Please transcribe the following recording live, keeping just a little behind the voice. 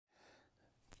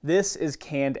This is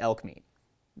canned elk meat.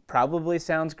 Probably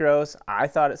sounds gross. I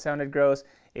thought it sounded gross.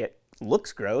 It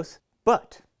looks gross,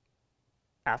 but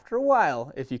after a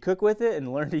while, if you cook with it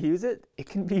and learn to use it, it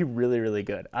can be really, really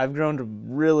good. I've grown to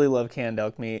really love canned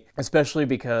elk meat, especially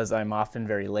because I'm often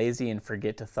very lazy and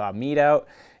forget to thaw meat out,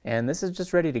 and this is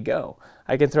just ready to go.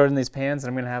 I can throw it in these pans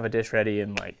and I'm gonna have a dish ready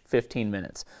in like 15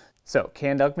 minutes. So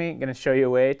canned elk meat, gonna show you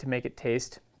a way to make it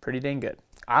taste pretty dang good.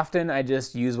 Often I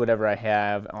just use whatever I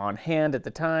have on hand at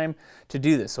the time to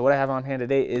do this. So what I have on hand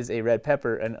today is a red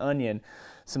pepper, an onion,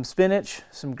 some spinach,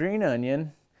 some green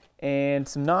onion, and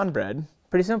some naan bread.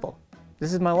 Pretty simple.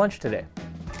 This is my lunch today.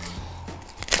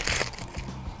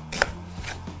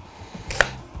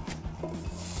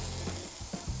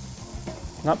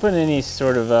 Not putting any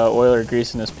sort of oil or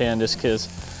grease in this pan just because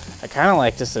I kind of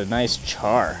like just a nice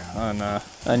char on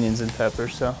onions and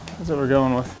peppers, so that's what we're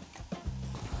going with.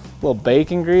 A little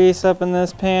bacon grease up in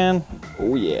this pan.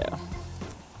 Oh yeah.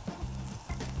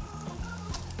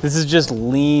 This is just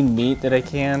lean meat that I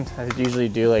canned. I usually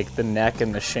do like the neck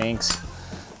and the shanks.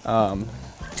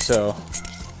 So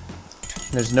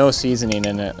there's no seasoning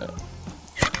in it.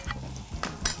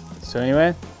 So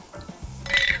anyway,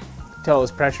 tell it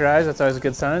was pressurized. That's always a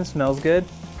good sign. Smells good.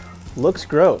 Looks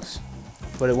gross,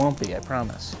 but it won't be, I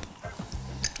promise.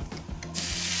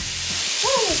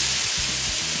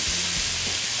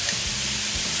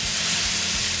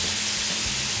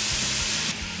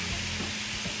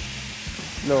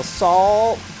 Little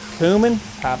salt, cumin,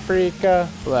 paprika,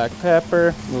 black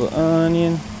pepper, little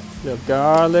onion, little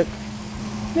garlic,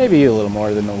 maybe a little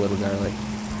more than a little garlic.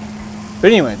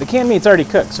 But anyway, the canned meat's already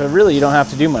cooked, so really you don't have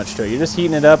to do much to it. You're just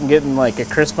heating it up and getting like a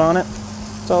crisp on it.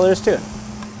 That's all there is to it.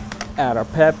 Add our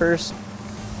peppers.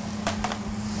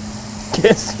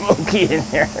 Get smoky in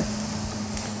here.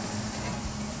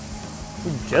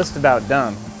 We're just about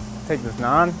done. Take this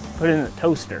naan, put it in the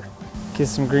toaster. Get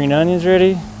some green onions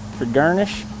ready for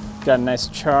garnish. Got a nice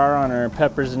char on our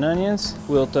peppers and onions.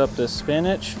 Wilt up the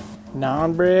spinach.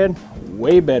 Naan bread,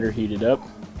 way better heated up.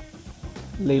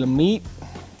 Little meat,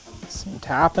 some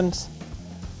toppings.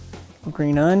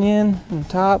 Green onion on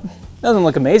top. Doesn't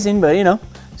look amazing, but you know,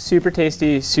 super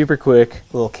tasty, super quick.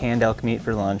 Little canned elk meat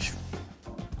for lunch.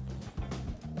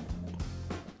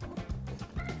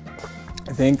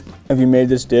 I think if you made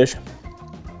this dish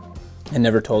and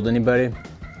never told anybody,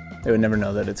 they would never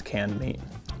know that it's canned meat.